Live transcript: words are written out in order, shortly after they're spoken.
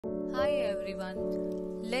Hi everyone,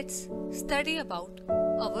 let's study about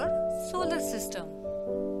our solar system.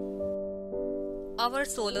 Our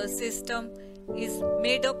solar system is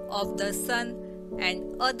made up of the sun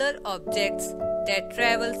and other objects that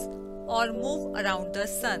travels or move around the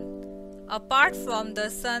sun. Apart from the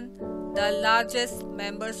sun, the largest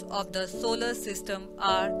members of the solar system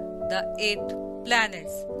are the 8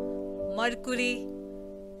 planets: Mercury,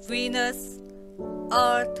 Venus,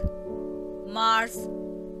 Earth, Mars,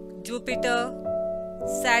 Jupiter,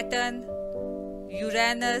 Saturn,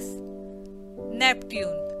 Uranus,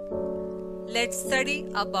 Neptune. Let's study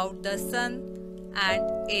about the Sun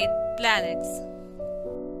and 8 planets.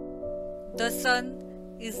 The Sun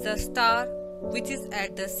is the star which is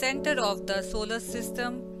at the center of the solar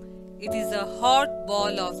system. It is a hot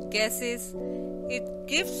ball of gases. It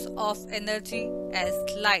gives off energy as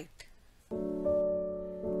light.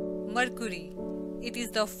 Mercury. It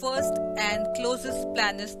is the first and closest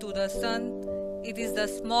planet to the Sun. It is the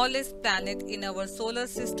smallest planet in our solar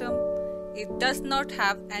system. It does not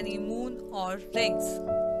have any moon or rings.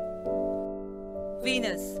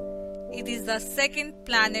 Venus. It is the second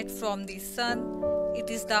planet from the Sun.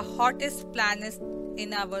 It is the hottest planet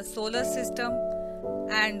in our solar system,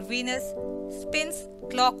 and Venus spins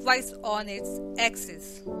clockwise on its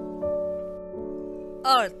axis.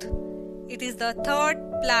 Earth. It is the third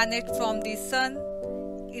planet from the Sun.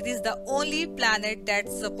 It is the only planet that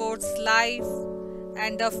supports life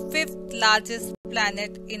and the 5th largest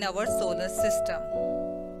planet in our solar system.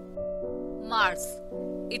 Mars.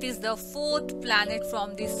 It is the 4th planet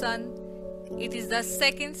from the Sun. It is the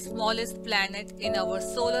second smallest planet in our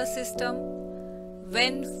solar system.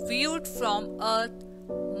 When viewed from Earth,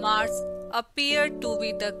 Mars appeared to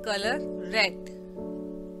be the color red.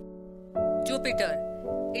 Jupiter.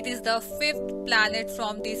 It is the 5th planet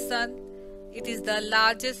from the Sun. It is the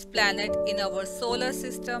largest planet in our solar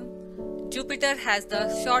system. Jupiter has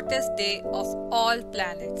the shortest day of all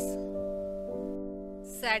planets.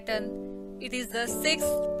 Saturn. It is the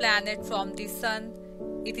 6th planet from the Sun.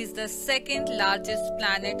 It is the second largest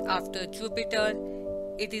planet after Jupiter.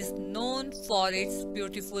 It is known for its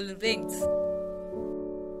beautiful rings.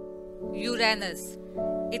 Uranus.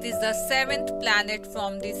 It is the 7th planet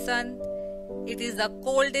from the Sun. It is the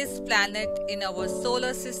coldest planet in our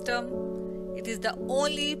solar system. It is the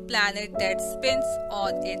only planet that spins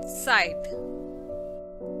on its side.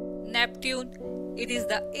 Neptune. It is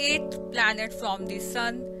the 8th planet from the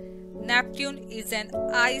Sun. Neptune is an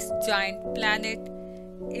ice giant planet.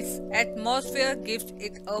 Its atmosphere gives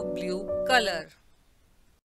it a blue color.